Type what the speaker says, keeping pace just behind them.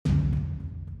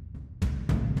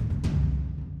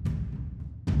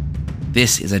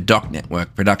This is a Doc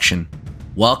Network production.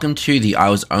 Welcome to the I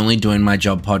Was Only Doing My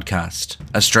Job podcast,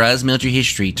 Australia's military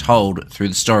history told through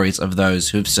the stories of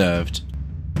those who've served.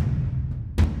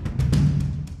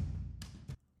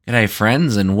 G'day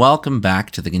friends, and welcome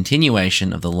back to the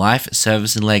continuation of the life,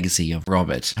 service and legacy of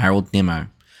Robert Harold Nimmo.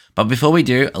 But before we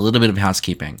do, a little bit of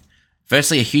housekeeping.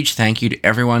 Firstly, a huge thank you to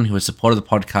everyone who has supported the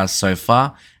podcast so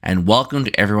far, and welcome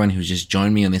to everyone who's just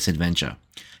joined me on this adventure.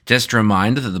 Just a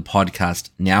reminder that the podcast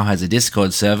now has a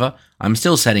Discord server. I'm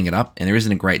still setting it up, and there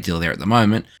isn't a great deal there at the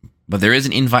moment, but there is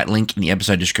an invite link in the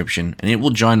episode description, and it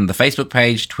will join the Facebook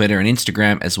page, Twitter, and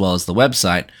Instagram, as well as the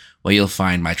website, where you'll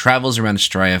find my travels around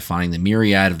Australia, finding the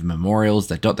myriad of memorials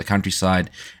that dot the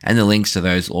countryside, and the links to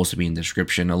those will also be in the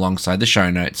description, alongside the show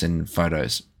notes and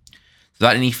photos.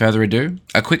 Without any further ado,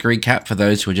 a quick recap for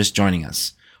those who are just joining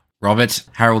us. Robert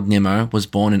Harold Nimmo was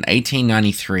born in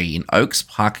 1893 in Oaks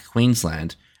Park,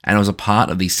 Queensland, and was a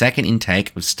part of the second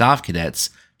intake of staff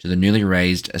cadets to the newly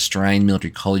raised Australian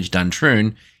Military College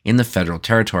Duntroon in the Federal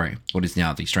Territory, what is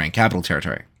now the Australian Capital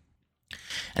Territory.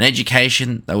 An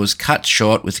education that was cut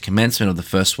short with the commencement of the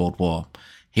First World War.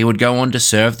 He would go on to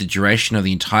serve the duration of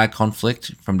the entire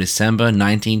conflict from December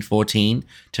 1914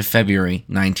 to February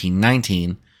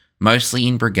 1919, mostly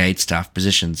in brigade staff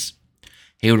positions.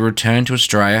 He would return to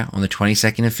Australia on the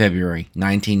 22nd of February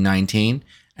 1919,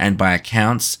 and by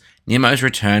accounts, Nimmo's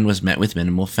return was met with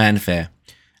minimal fanfare,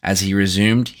 as he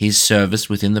resumed his service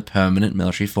within the permanent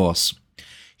military force.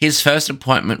 His first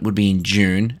appointment would be in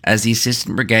June as the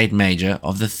Assistant Brigade Major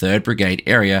of the 3rd Brigade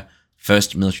Area,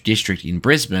 1st Military District in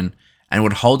Brisbane, and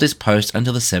would hold this post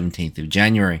until the 17th of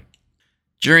January.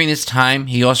 During this time,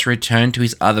 he also returned to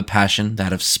his other passion,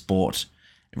 that of sport,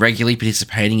 regularly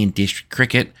participating in district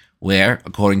cricket, where,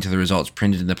 according to the results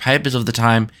printed in the papers of the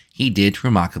time, he did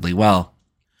remarkably well.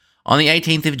 On the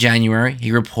 18th of January,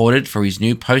 he reported for his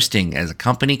new posting as a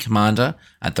company commander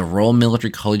at the Royal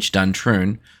Military College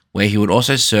Duntroon, where he would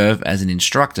also serve as an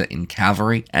instructor in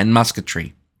cavalry and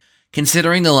musketry.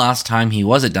 Considering the last time he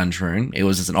was at Duntroon, it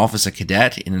was as an officer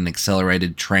cadet in an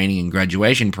accelerated training and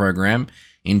graduation program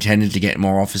intended to get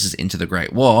more officers into the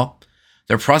Great War,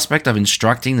 the prospect of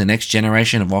instructing the next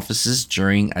generation of officers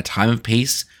during a time of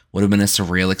peace would have been a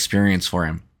surreal experience for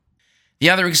him. The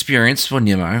other experience for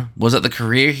Nimmo was that the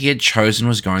career he had chosen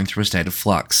was going through a state of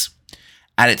flux.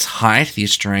 At its height, the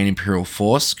Australian Imperial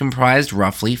Force comprised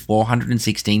roughly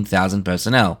 416,000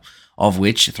 personnel, of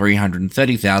which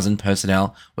 330,000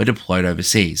 personnel were deployed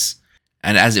overseas.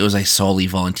 And as it was a solely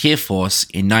volunteer force,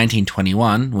 in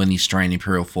 1921, when the Australian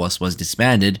Imperial Force was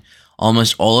disbanded,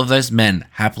 almost all of those men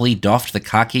happily doffed the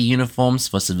khaki uniforms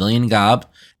for civilian garb,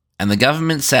 and the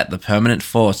government set the permanent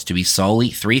force to be solely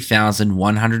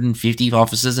 3,150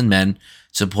 officers and men,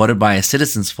 supported by a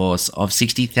citizens' force of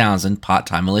 60,000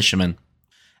 part-time militiamen.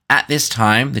 At this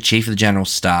time, the Chief of the General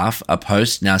Staff, a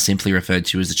post now simply referred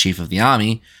to as the Chief of the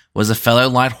Army, was a fellow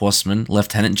light horseman,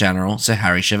 Lieutenant General Sir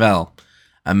Harry Chevelle,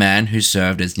 a man who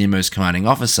served as Nimmo's commanding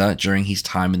officer during his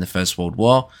time in the First World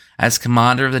War as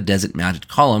commander of the Desert Mounted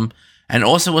Column, and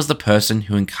also was the person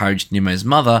who encouraged Nimmo's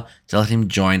mother to let him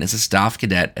join as a staff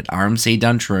cadet at RMC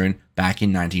Duntroon back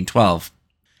in 1912.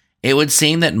 It would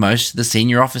seem that most of the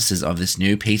senior officers of this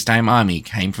new peacetime army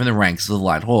came from the ranks of the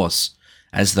Light Horse,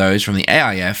 as those from the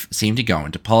AIF seemed to go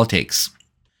into politics.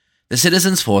 The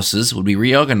citizens' forces would be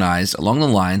reorganised along the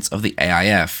lines of the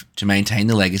AIF to maintain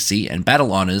the legacy and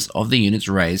battle honours of the units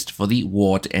raised for the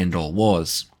war to end all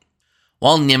wars.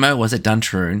 While Nimmo was at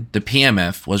Duntroon, the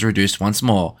PMF was reduced once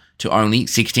more to only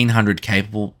 1,600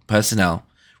 capable personnel,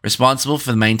 responsible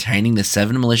for maintaining the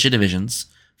 7 militia divisions,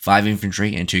 5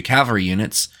 infantry and 2 cavalry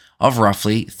units of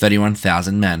roughly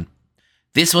 31,000 men.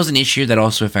 This was an issue that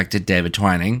also affected David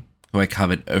Twining, who I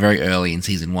covered very early in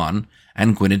Season 1,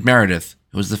 and Gwynedd Meredith,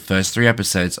 who was the first 3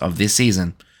 episodes of this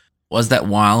season, was that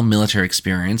while military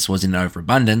experience was in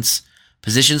overabundance,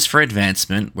 positions for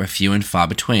advancement were few and far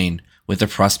between, with the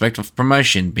prospect of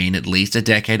promotion being at least a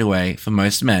decade away for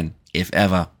most men, if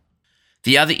ever.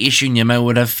 The other issue Nimmo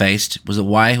would have faced was that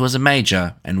while he was a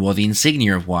major and wore the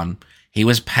insignia of one, he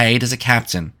was paid as a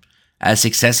captain, as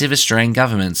successive Australian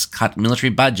governments cut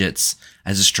military budgets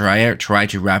as Australia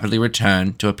tried to rapidly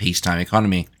return to a peacetime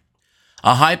economy.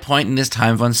 A high point in this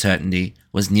time of uncertainty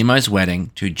was Nimmo's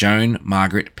wedding to Joan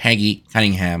Margaret Peggy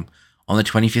Cunningham on the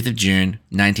 25th of June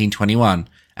 1921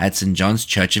 at St John's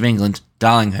Church of England,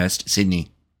 Darlinghurst,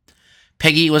 Sydney.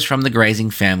 Peggy was from the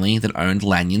grazing family that owned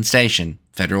Lanyon Station,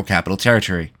 Federal Capital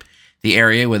Territory. The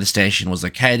area where the station was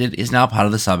located is now part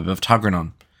of the suburb of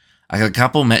Tuggeranong. The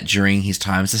couple met during his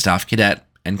time as a staff cadet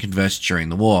and conversed during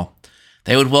the war.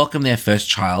 They would welcome their first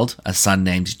child, a son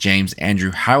named James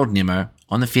Andrew Harold Nimmo,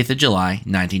 on the 5th of July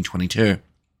 1922.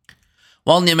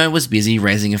 While Nimmo was busy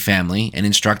raising a family and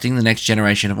instructing the next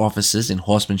generation of officers in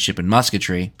horsemanship and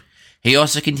musketry, he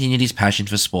also continued his passion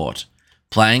for sport,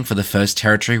 playing for the first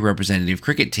territory representative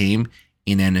cricket team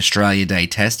in an Australia Day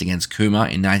test against Cooma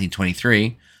in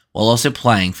 1923, while also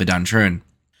playing for Duntroon.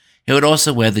 He would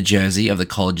also wear the jersey of the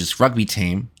college's rugby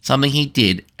team, something he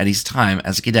did at his time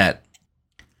as a cadet.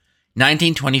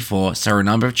 1924 saw a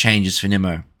number of changes for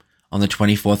Nimmo. On the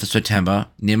 24th of September,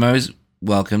 Nimmo's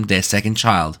welcomed their second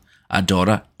child, a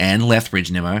daughter, Anne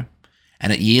Lethbridge Nimmo,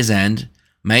 and at year's end,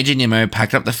 Major Nimmo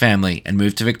packed up the family and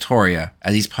moved to Victoria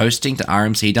as his posting to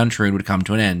RMC Duntroon would come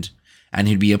to an end, and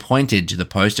he'd be appointed to the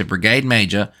post of Brigade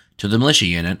Major to the militia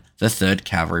unit, the 3rd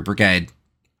Cavalry Brigade.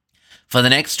 For the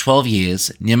next 12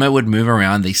 years, Nimmo would move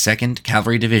around the 2nd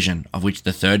Cavalry Division, of which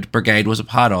the 3rd Brigade was a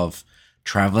part of,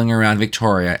 travelling around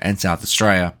Victoria and South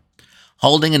Australia,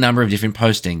 holding a number of different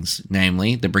postings,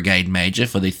 namely the Brigade Major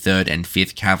for the 3rd and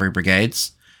 5th Cavalry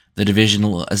Brigades, the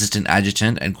Divisional Assistant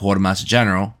Adjutant and Quartermaster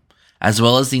General, as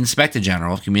well as the Inspector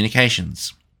General of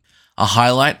Communications. A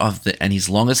highlight of and his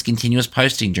longest continuous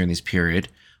posting during this period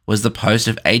was the post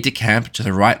of Aide-de-Camp to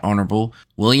the Right Honourable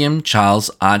William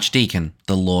Charles Archdeacon,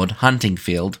 the Lord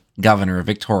Huntingfield, Governor of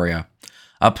Victoria,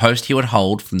 a post he would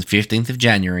hold from the 15th of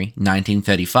January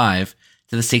 1935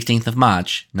 to the 16th of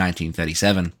March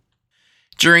 1937.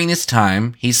 During this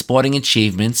time, his sporting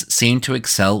achievements seemed to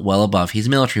excel well above his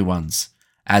military ones,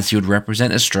 as he would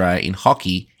represent Australia in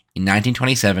hockey in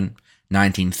 1927,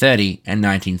 1930 and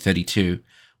 1932,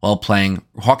 while playing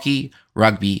hockey,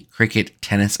 rugby, cricket,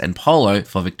 tennis and polo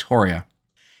for Victoria.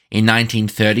 In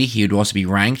 1930, he would also be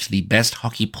ranked the best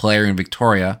hockey player in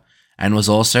Victoria and was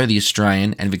also the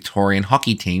Australian and Victorian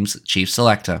hockey team's chief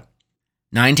selector.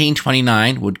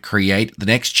 1929 would create the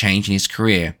next change in his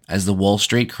career, as the Wall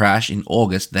Street crash in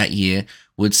August that year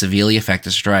would severely affect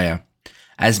Australia.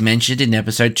 As mentioned in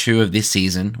episode 2 of this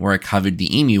season, where I covered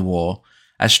the Emu War,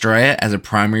 Australia, as a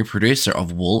primary producer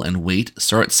of wool and wheat,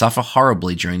 saw it suffer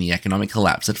horribly during the economic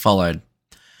collapse that followed.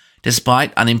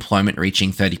 Despite unemployment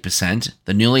reaching 30%,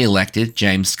 the newly elected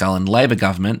James Scullin Labor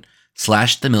government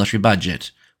slashed the military budget,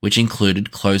 which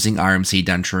included closing RMC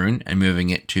Duntroon and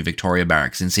moving it to Victoria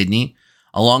Barracks in Sydney,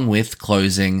 along with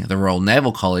closing the Royal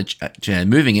Naval College and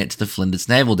moving it to the Flinders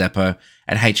Naval Depot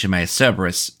at HMAS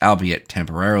Cerberus, albeit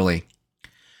temporarily.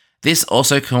 This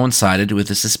also coincided with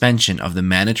the suspension of the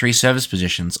mandatory service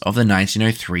positions of the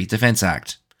 1903 Defence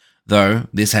Act, though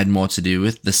this had more to do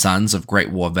with the sons of Great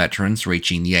War veterans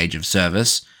reaching the age of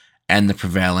service and the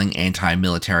prevailing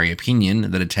anti-military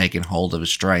opinion that had taken hold of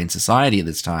Australian society at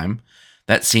this time,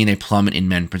 that seen a plummet in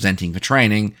men presenting for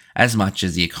training as much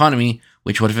as the economy,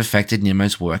 which would have affected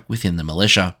Nimmo's work within the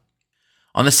militia.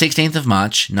 On the 16th of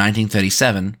March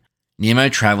 1937, Nimmo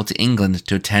travelled to England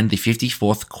to attend the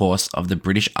 54th course of the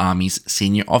British Army's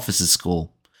Senior Officers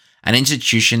School, an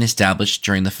institution established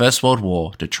during the First World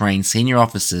War to train senior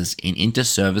officers in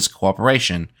inter-service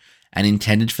cooperation and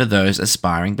intended for those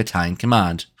aspiring battalion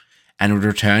command, and would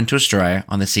return to Australia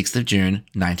on the 6th of June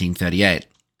 1938.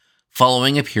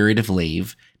 Following a period of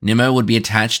leave, Nimmo would be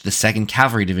attached to the 2nd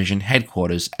Cavalry Division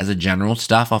headquarters as a General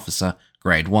Staff Officer,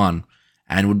 Grade 1,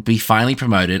 and would be finally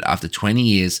promoted after 20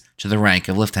 years to the rank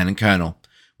of Lieutenant Colonel,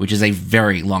 which is a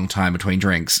very long time between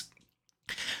drinks.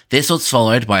 This was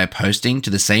followed by a posting to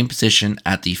the same position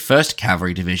at the 1st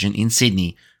Cavalry Division in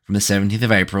Sydney from the 17th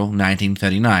of April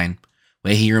 1939,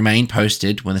 where he remained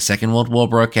posted when the Second World War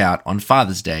broke out on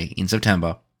Father's Day in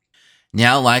September.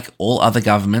 Now, like all other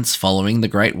governments following the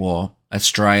Great War,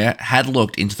 Australia had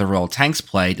looked into the role tanks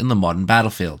played in the modern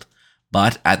battlefield,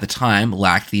 but at the time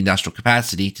lacked the industrial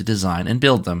capacity to design and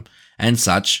build them, and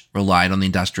such relied on the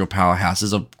industrial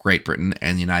powerhouses of Great Britain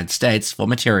and the United States for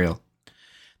material.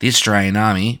 The Australian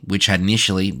Army, which had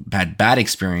initially had bad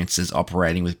experiences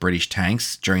operating with British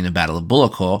tanks during the Battle of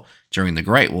Bullecourt during the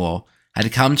Great War,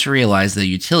 had come to realise their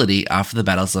utility after the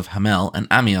battles of Hamel and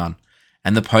Amiens,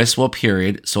 and the post-war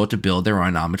period sought to build their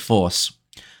own armoured force.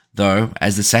 Though,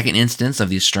 as the second instance of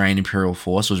the Australian Imperial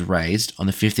Force was raised on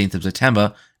the 15th of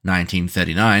September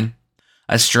 1939,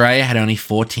 Australia had only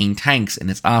 14 tanks in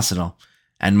its arsenal,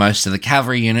 and most of the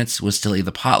cavalry units were still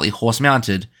either partly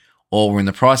horse-mounted or were in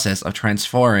the process of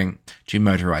transferring to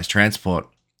motorised transport.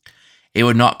 It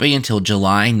would not be until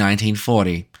July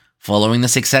 1940, following the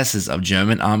successes of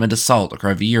German armoured assault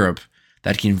over Europe,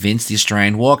 that convinced the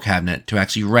Australian War Cabinet to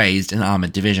actually raise an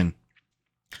armoured division.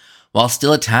 While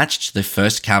still attached to the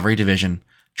 1st Cavalry Division,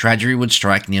 tragedy would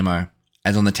strike Nimmo,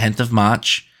 as on the 10th of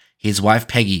March, his wife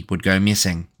Peggy would go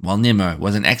missing, while Nimmo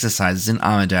was in exercises in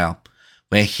Armidale,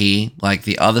 where he, like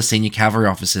the other senior cavalry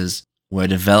officers, were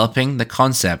developing the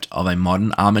concept of a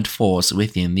modern armoured force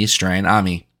within the Australian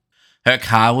Army. Her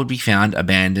car would be found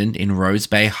abandoned in Rose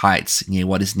Bay Heights near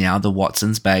what is now the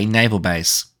Watsons Bay Naval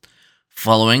Base.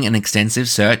 Following an extensive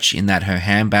search in that her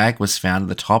handbag was found at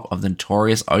the top of the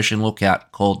notorious ocean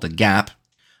lookout called The Gap,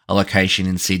 a location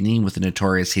in Sydney with a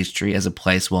notorious history as a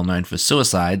place well known for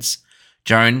suicides,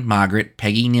 Joan Margaret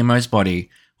Peggy Nimmo's body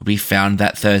would be found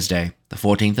that Thursday, the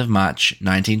 14th of March,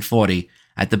 1940,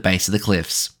 at the base of the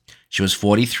cliffs. She was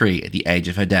 43 at the age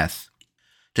of her death.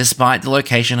 Despite the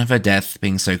location of her death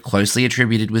being so closely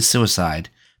attributed with suicide,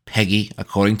 Peggy,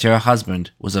 according to her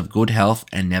husband, was of good health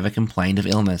and never complained of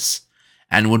illness,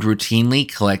 and would routinely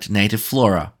collect native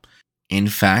flora. In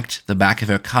fact, the back of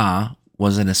her car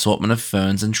was an assortment of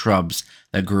ferns and shrubs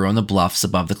that grew on the bluffs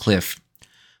above the cliff.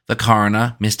 The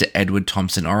coroner, Mr. Edward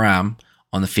Thompson Oram,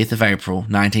 on the 5th of April,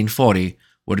 1940,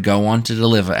 would go on to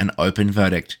deliver an open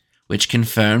verdict, which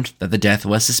confirmed that the death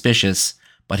was suspicious,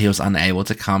 but he was unable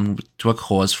to come to a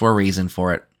cause for a reason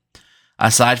for it.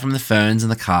 Aside from the ferns in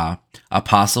the car, a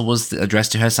parcel was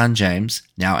addressed to her son James,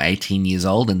 now 18 years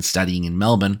old and studying in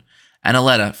Melbourne, and a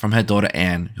letter from her daughter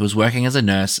Anne, who was working as a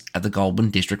nurse at the Goulburn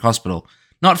District Hospital,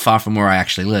 not far from where I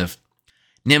actually live.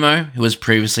 Nimmo, who was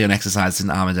previously on exercise in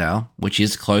Armidale, which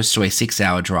is close to a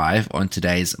 6-hour drive on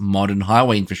today's modern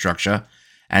highway infrastructure,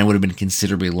 and would have been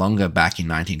considerably longer back in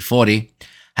 1940,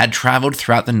 had travelled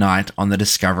throughout the night on the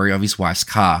discovery of his wife's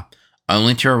car,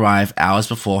 only to arrive hours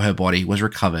before her body was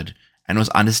recovered, and was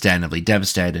understandably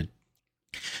devastated.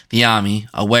 The Army,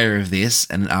 aware of this,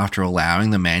 and after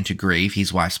allowing the man to grieve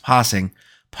his wife's passing,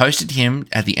 posted him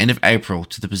at the end of April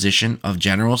to the position of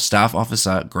General Staff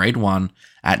Officer Grade 1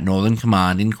 at Northern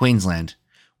Command in Queensland,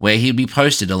 where he would be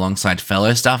posted alongside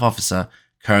fellow Staff Officer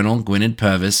Colonel Gwynedd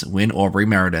Purvis Wyn Aubrey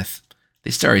Meredith.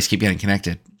 These stories keep getting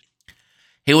connected.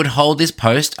 He would hold this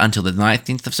post until the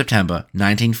 19th of September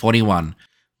 1941,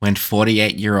 when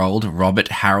 48-year-old Robert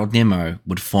Harold Nimmo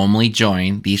would formally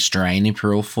join the Australian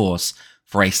Imperial Force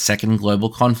for a second global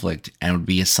conflict and would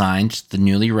be assigned to the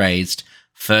newly raised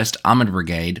 1st Armoured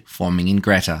Brigade forming in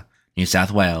Greta, New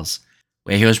South Wales,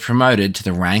 where he was promoted to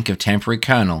the rank of Temporary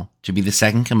Colonel to be the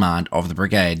second command of the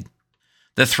brigade.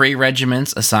 The 3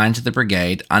 regiments assigned to the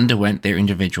brigade underwent their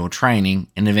individual training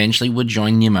and eventually would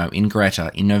join Nimmo in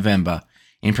Greta in November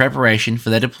in preparation for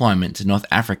their deployment to North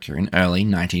Africa in early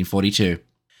 1942.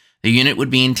 The unit would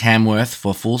be in Tamworth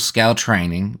for full-scale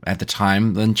training at the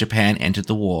time when Japan entered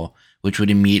the war, which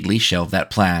would immediately shelve that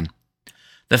plan.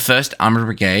 The 1st Armoured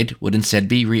Brigade would instead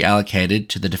be reallocated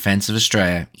to the defence of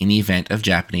Australia in the event of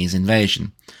Japanese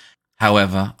invasion.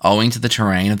 However, owing to the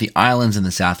terrain of the islands in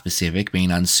the South Pacific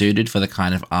being unsuited for the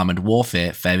kind of armoured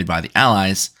warfare favoured by the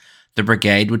Allies, the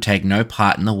brigade would take no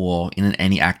part in the war in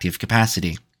any active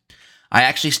capacity. I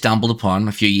actually stumbled upon,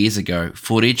 a few years ago,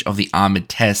 footage of the armoured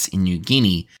tests in New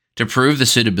Guinea to prove the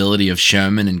suitability of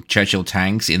Sherman and Churchill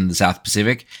tanks in the South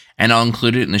Pacific, and I'll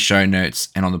include it in the show notes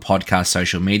and on the podcast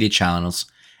social media channels,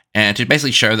 and to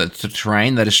basically show that the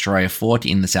terrain that Australia fought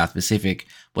in the South Pacific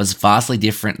was vastly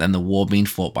different than the war being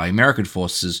fought by American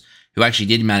forces, who actually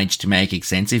did manage to make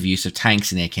extensive use of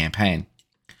tanks in their campaign.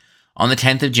 On the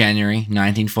 10th of January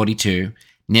 1942,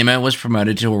 Nimmo was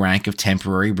promoted to a rank of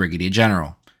Temporary Brigadier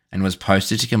General, and was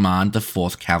posted to command the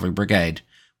 4th Cavalry Brigade,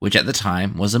 which at the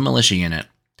time was a militia unit.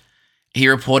 He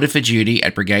reported for duty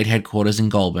at Brigade Headquarters in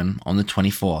Goulburn on the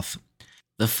 24th.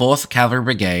 The 4th Cavalry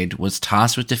Brigade was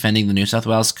tasked with defending the New South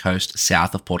Wales coast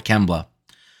south of Port Kembla.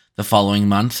 The following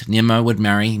month, Nimmo would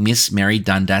marry Miss Mary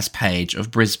Dundas Page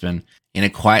of Brisbane in a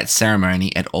quiet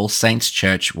ceremony at All Saints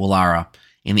Church, Woollahra,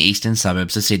 in the eastern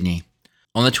suburbs of Sydney.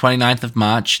 On the 29th of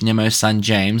March, Nimmo's son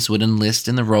James would enlist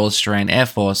in the Royal Australian Air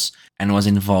Force and was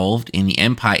involved in the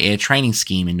Empire Air Training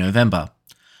Scheme in November.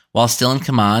 While still in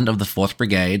command of the 4th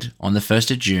Brigade, on the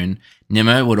 1st of June,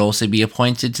 Nimmo would also be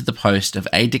appointed to the post of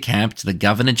aide-de-camp to the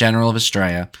Governor-General of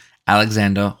Australia,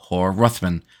 Alexander Hoare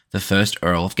Rothman, the 1st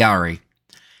Earl of Gowrie.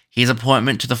 His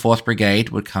appointment to the 4th Brigade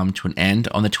would come to an end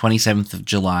on the 27th of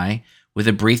July, with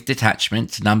a brief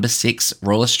detachment to No. 6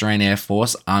 Royal Australian Air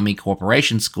Force Army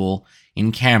Corporation School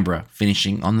in Canberra,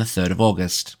 finishing on the 3rd of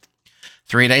August.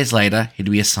 3 days later, he'd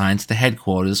be assigned to the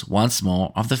headquarters once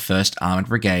more of the 1st Armoured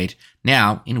Brigade,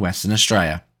 now in Western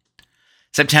Australia.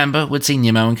 September would see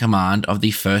Nimmo in command of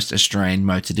the 1st Australian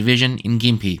Motor Division in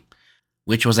Gympie,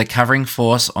 which was a covering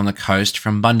force on the coast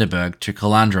from Bundaberg to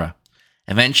Caloundra.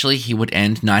 Eventually, he would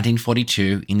end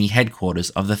 1942 in the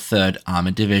headquarters of the 3rd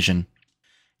Armoured Division.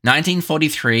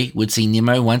 1943 would see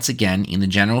Nimmo once again in the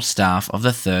General Staff of the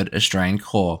 3rd Australian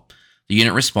Corps, the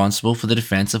unit responsible for the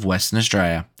defence of Western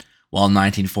Australia, while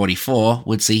 1944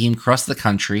 would see him cross the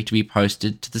country to be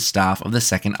posted to the staff of the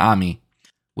 2nd Army,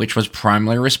 which was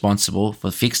primarily responsible for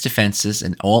fixed defences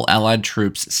and all Allied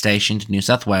troops stationed in New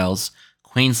South Wales,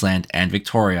 Queensland, and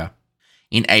Victoria.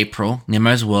 In April,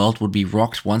 Nimmo's world would be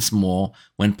rocked once more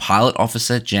when Pilot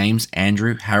Officer James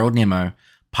Andrew Harold Nimmo,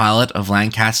 pilot of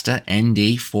Lancaster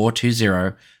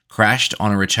ND-420, crashed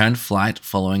on a return flight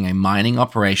following a mining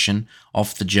operation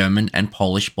off the German and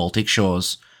Polish Baltic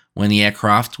shores, when the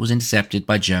aircraft was intercepted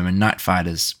by German night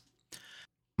fighters.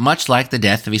 Much like the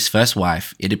death of his first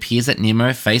wife, it appears that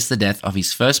Nimmo faced the death of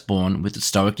his firstborn with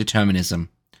stoic determinism.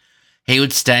 He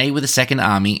would stay with the Second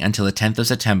Army until the 10th of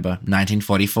September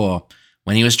 1944,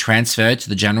 when he was transferred to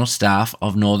the General Staff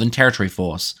of Northern Territory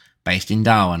Force, based in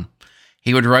Darwin.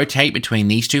 He would rotate between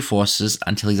these two forces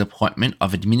until his appointment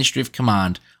of Administrative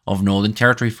Command of Northern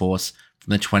Territory Force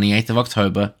from the 28th of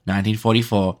October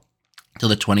 1944 till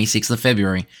the 26th of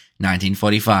February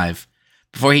 1945,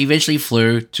 before he eventually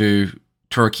flew to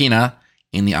Turkana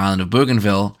in the island of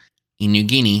Bougainville in New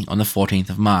Guinea on the 14th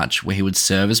of March, where he would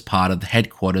serve as part of the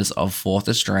headquarters of 4th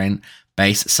Australian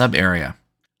Base Sub-Area.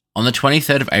 On the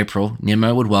 23rd of April,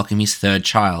 Nimmo would welcome his third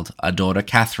child, a daughter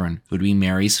Catherine, who would be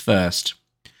Mary's first.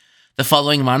 The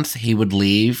following month, he would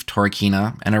leave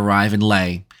Turkana and arrive in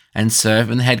Lae and serve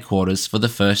in the headquarters for the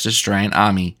 1st Australian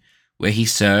Army, where he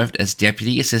served as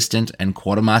Deputy Assistant and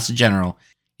Quartermaster General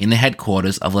in the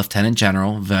headquarters of Lieutenant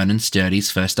General Vernon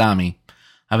Sturdy's 1st Army,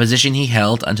 a position he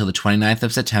held until the 29th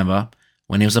of September,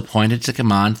 when he was appointed to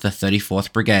command the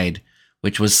 34th Brigade,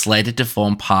 which was slated to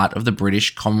form part of the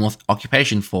British Commonwealth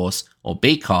Occupation Force, or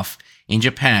BCOF, in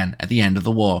Japan at the end of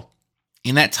the war.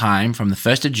 In that time, from the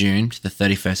 1st of June to the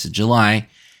 31st of July,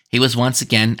 he was once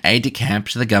again aide-de-camp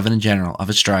to the Governor-General of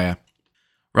Australia.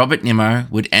 Robert Nimmo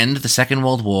would end the Second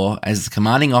World War as the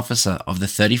commanding officer of the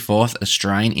 34th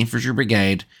Australian Infantry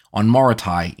Brigade on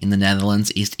Morotai in the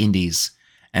Netherlands East Indies,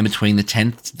 and between the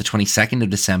 10th to the 22nd of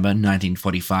December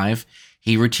 1945,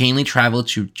 he routinely travelled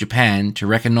to Japan to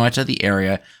reconnoitre the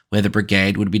area where the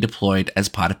brigade would be deployed as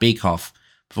part of BCOF,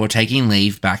 before taking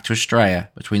leave back to Australia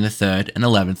between the 3rd and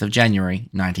 11th of January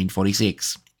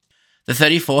 1946. The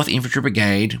 34th Infantry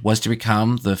Brigade was to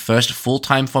become the first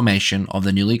full-time formation of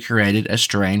the newly created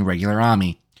Australian Regular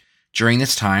Army. During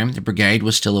this time, the brigade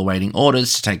was still awaiting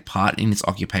orders to take part in its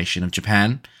occupation of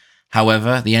Japan.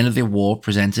 However, the end of the war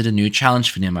presented a new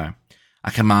challenge for Nimmo,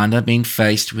 a commander being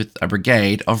faced with a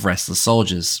brigade of restless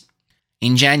soldiers.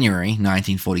 In January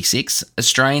 1946,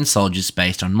 Australian soldiers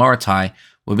based on Morotai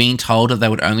were being told that they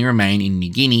would only remain in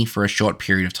New Guinea for a short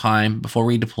period of time before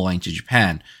redeploying to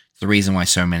Japan, the reason why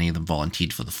so many of them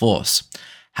volunteered for the force.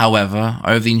 However,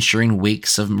 over the ensuing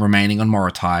weeks of remaining on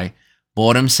Morotai,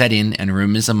 boredom set in and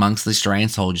rumours amongst the Australian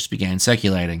soldiers began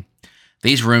circulating.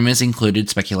 These rumours included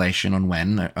speculation on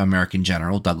when American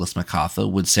General Douglas MacArthur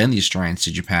would send the Australians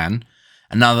to Japan.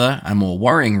 Another, and more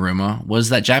worrying rumour, was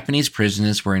that Japanese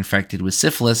prisoners were infected with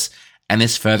syphilis, and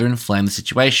this further inflamed the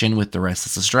situation with the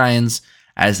restless Australians,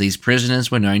 as these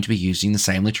prisoners were known to be using the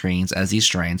same latrines as the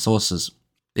Australian sources.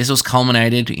 This was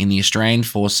culminated in the Australian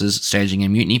forces staging a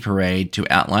mutiny parade to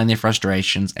outline their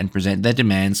frustrations and present their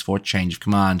demands for a change of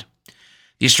command.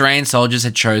 The Australian soldiers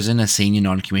had chosen a senior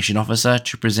non-commissioned officer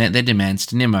to present their demands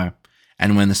to Nimmo,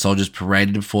 and when the soldiers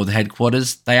paraded before the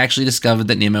headquarters, they actually discovered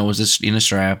that Nimmo was in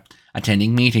Australia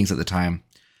attending meetings at the time,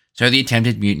 so the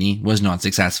attempted mutiny was not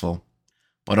successful.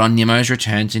 But on Nimmo's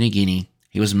return to New Guinea,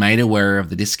 he was made aware of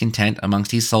the discontent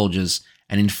amongst his soldiers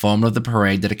and informed of the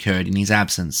parade that occurred in his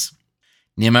absence.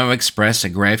 Nimmo expressed a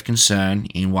grave concern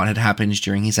in what had happened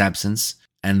during his absence,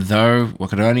 and though what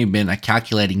could only have been a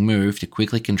calculating move to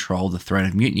quickly control the threat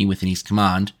of mutiny within his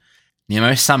command,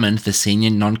 Nimmo summoned the senior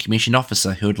non-commissioned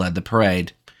officer who had led the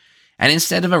parade, and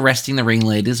instead of arresting the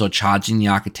ringleaders or charging the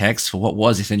architects for what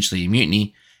was essentially a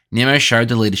mutiny, Nimmo showed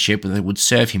the leadership that would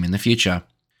serve him in the future.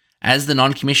 As the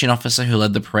non-commissioned officer who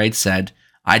led the parade said,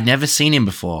 "I'd never seen him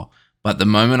before, but the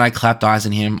moment I clapped eyes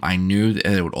on him, I knew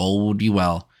that all would be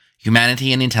well.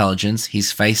 Humanity and intelligence,"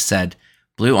 his face said.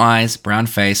 Blue eyes, brown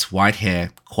face, white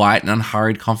hair, quiet and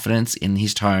unhurried confidence in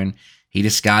his tone, he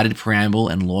discarded preamble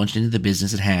and launched into the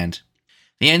business at hand.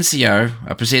 The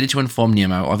NCO proceeded to inform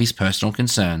Nimmo of his personal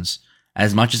concerns,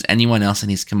 as much as anyone else in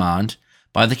his command,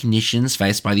 by the conditions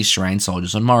faced by the Australian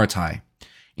soldiers on Morotai,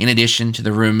 in addition to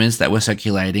the rumours that were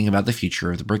circulating about the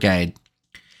future of the brigade.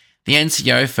 The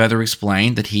NCO further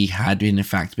explained that he had in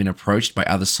fact been approached by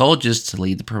other soldiers to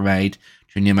lead the parade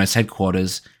to Nimmo's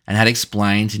headquarters, and had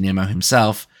explained to Nimmo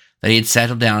himself that he had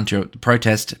settled down to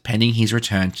protest pending his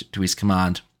return to his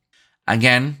command.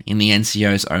 Again, in the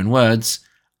NCO's own words,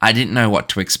 "I didn't know what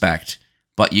to expect,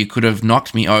 but you could have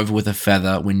knocked me over with a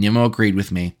feather when Nimmo agreed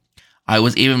with me. I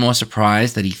was even more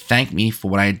surprised that he thanked me for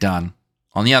what I had done.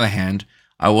 On the other hand,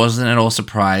 I wasn't at all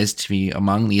surprised to be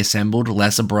among the assembled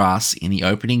lesser brass in the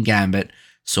opening gambit,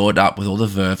 soared up with all the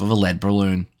verve of a lead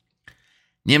balloon."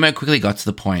 Nimmo quickly got to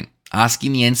the point,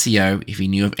 asking the NCO if he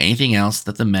knew of anything else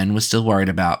that the men were still worried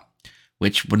about,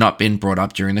 which would not been brought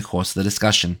up during the course of the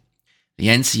discussion. The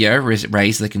NCO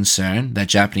raised the concern that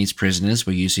Japanese prisoners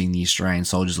were using the Australian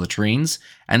soldiers' latrines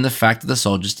and the fact that the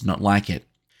soldiers did not like it.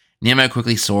 Nimmo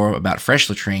quickly saw about fresh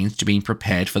latrines to being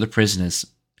prepared for the prisoners.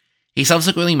 He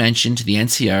subsequently mentioned to the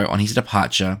NCO on his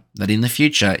departure that in the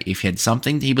future, if he had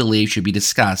something that he believed should be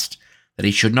discussed, that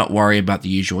he should not worry about the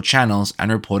usual channels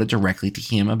and report it directly to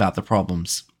him about the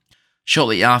problems.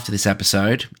 Shortly after this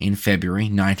episode, in February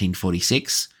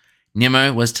 1946,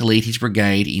 Nimmo was to lead his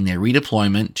brigade in their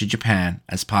redeployment to Japan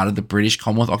as part of the British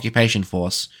Commonwealth Occupation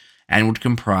Force and would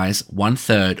comprise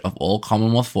 1/3 of all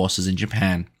Commonwealth forces in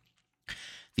Japan.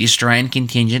 The Australian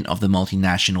contingent of the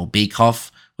multinational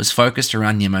BCOF was focused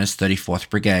around Nimmo's 34th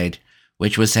Brigade,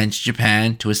 which was sent to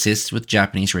Japan to assist with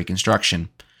Japanese reconstruction.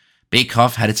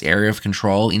 BCOF had its area of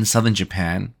control in southern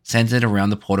Japan, centered around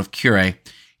the port of Kure,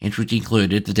 which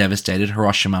included the devastated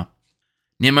Hiroshima.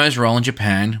 Nimmo's role in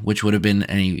Japan, which would have been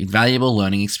an invaluable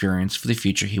learning experience for the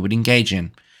future he would engage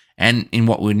in, and in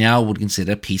what we now would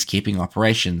consider peacekeeping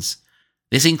operations.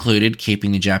 This included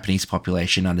keeping the Japanese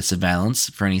population under surveillance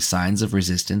for any signs of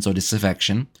resistance or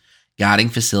disaffection, guarding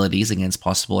facilities against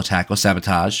possible attack or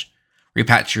sabotage,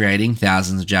 repatriating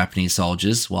thousands of Japanese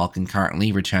soldiers while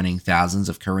concurrently returning thousands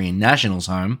of Korean nationals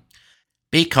home.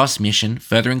 BCOF's mission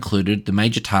further included the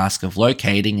major task of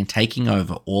locating and taking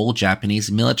over all Japanese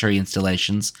military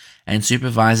installations and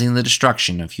supervising the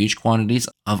destruction of huge quantities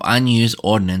of unused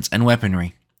ordnance and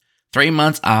weaponry. 3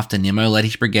 months after Nimmo led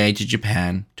his brigade to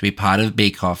Japan to be part of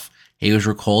BCOF, he was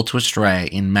recalled to Australia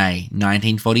in May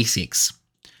 1946,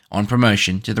 on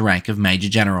promotion to the rank of Major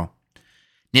General.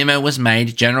 Nimmo was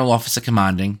made General Officer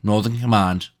Commanding Northern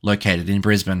Command, located in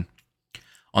Brisbane.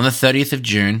 On the 30th of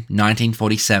June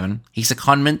 1947, his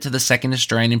secondment to the 2nd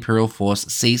Australian Imperial Force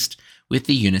ceased with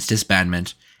the unit's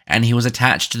disbandment, and he was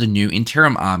attached to the new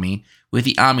Interim Army with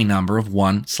the Army number of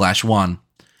 1/1.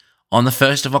 On the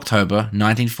 1st of October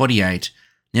 1948,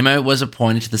 Nimmo was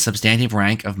appointed to the substantive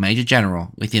rank of Major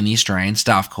General within the Australian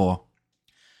Staff Corps.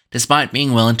 Despite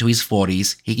being well into his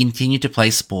 40s, he continued to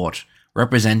play sport,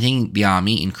 representing the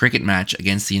Army in cricket match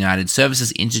against the United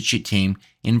Services Institute team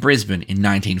in Brisbane in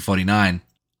 1949.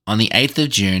 On the 8th of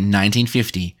June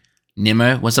 1950,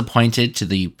 Nimmo was appointed to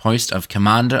the post of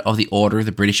Commander of the Order of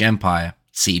the British Empire,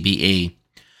 CBE.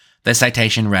 The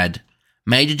citation read,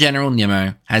 "Major General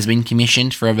Nimmo has been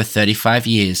commissioned for over 35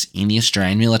 years in the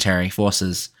Australian military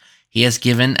forces. He has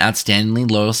given outstandingly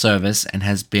loyal service and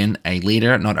has been a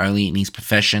leader not only in his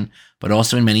profession, but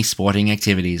also in many sporting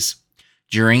activities.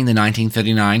 During the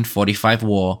 1939-45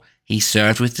 war, he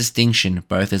served with distinction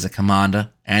both as a commander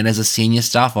and as a senior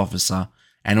staff officer,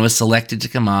 and was selected to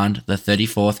command the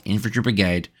 34th Infantry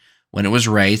Brigade when it was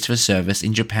raised for service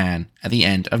in Japan at the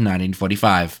end of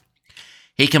 1945.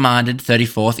 He commanded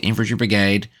 34th Infantry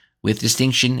Brigade with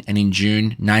distinction and in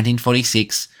June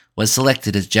 1946 was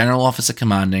selected as General Officer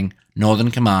Commanding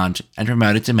Northern Command and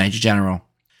promoted to Major General.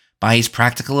 By his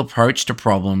practical approach to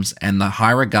problems and the high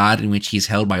regard in which he is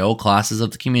held by all classes of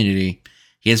the community,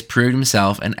 he has proved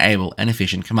himself an able and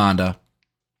efficient commander."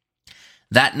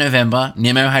 That November,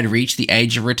 Nimmo had reached the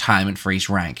age of retirement for his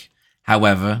rank.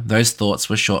 However, those thoughts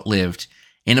were short-lived.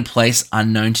 In a place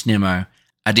unknown to Nimmo,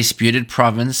 a disputed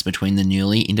province between the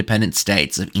newly independent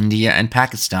states of India and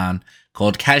Pakistan,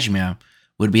 called Kashmir,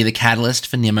 would be the catalyst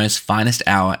for Nimmo's finest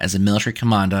hour as a military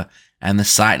commander and the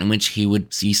site in which he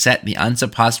would set the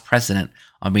unsurpassed precedent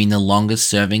of being the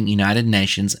longest-serving United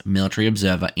Nations military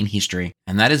observer in history.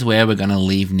 And that is where we're going to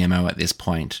leave Nimmo at this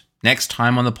point. Next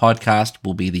time on the podcast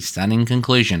will be the stunning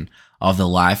conclusion of the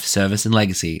life, service, and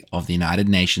legacy of the United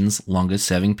Nations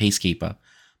longest-serving peacekeeper.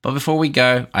 But before we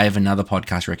go, I have another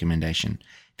podcast recommendation.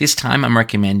 This time I'm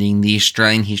recommending the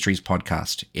Australian Histories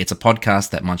podcast. It's a podcast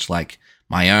that, much like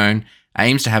my own,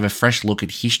 aims to have a fresh look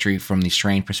at history from the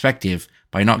Australian perspective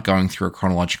by not going through a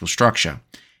chronological structure.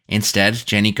 Instead,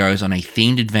 Jenny goes on a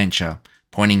themed adventure,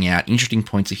 pointing out interesting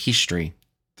points of history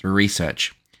through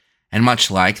research. And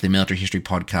much like the military history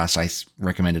podcast I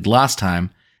recommended last time,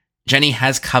 Jenny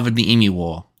has covered the Emu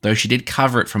War, though she did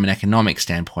cover it from an economic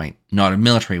standpoint, not a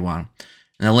military one,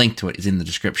 and a link to it is in the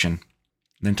description.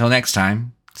 And until next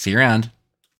time, see you around.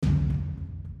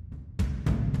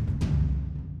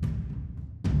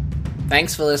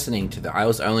 Thanks for listening to the I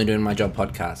Was Only Doing My Job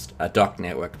podcast, a Doc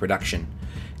Network production.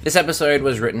 This episode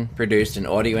was written, produced, and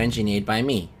audio engineered by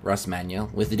me, Ross Manuel,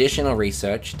 with additional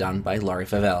research done by Laurie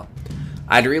Favell.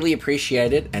 I'd really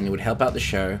appreciate it, and it would help out the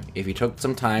show if you took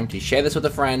some time to share this with a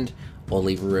friend, or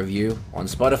leave a review on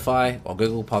Spotify, or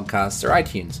Google Podcasts, or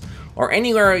iTunes, or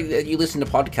anywhere that you listen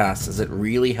to podcasts, as it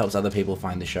really helps other people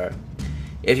find the show.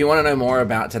 If you want to know more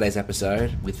about today's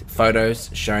episode, with photos,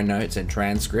 show notes, and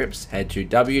transcripts, head to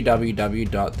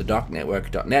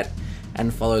www.thedocnetwork.net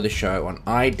and follow the show on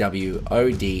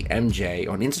IWODMJ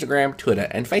on Instagram, Twitter,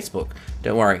 and Facebook.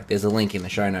 Don't worry, there's a link in the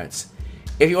show notes.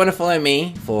 If you want to follow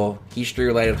me for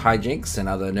history-related hijinks and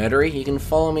other nerdery, you can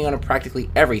follow me on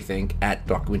practically everything at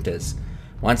Doc Winters.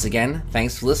 Once again,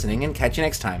 thanks for listening and catch you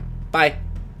next time. Bye!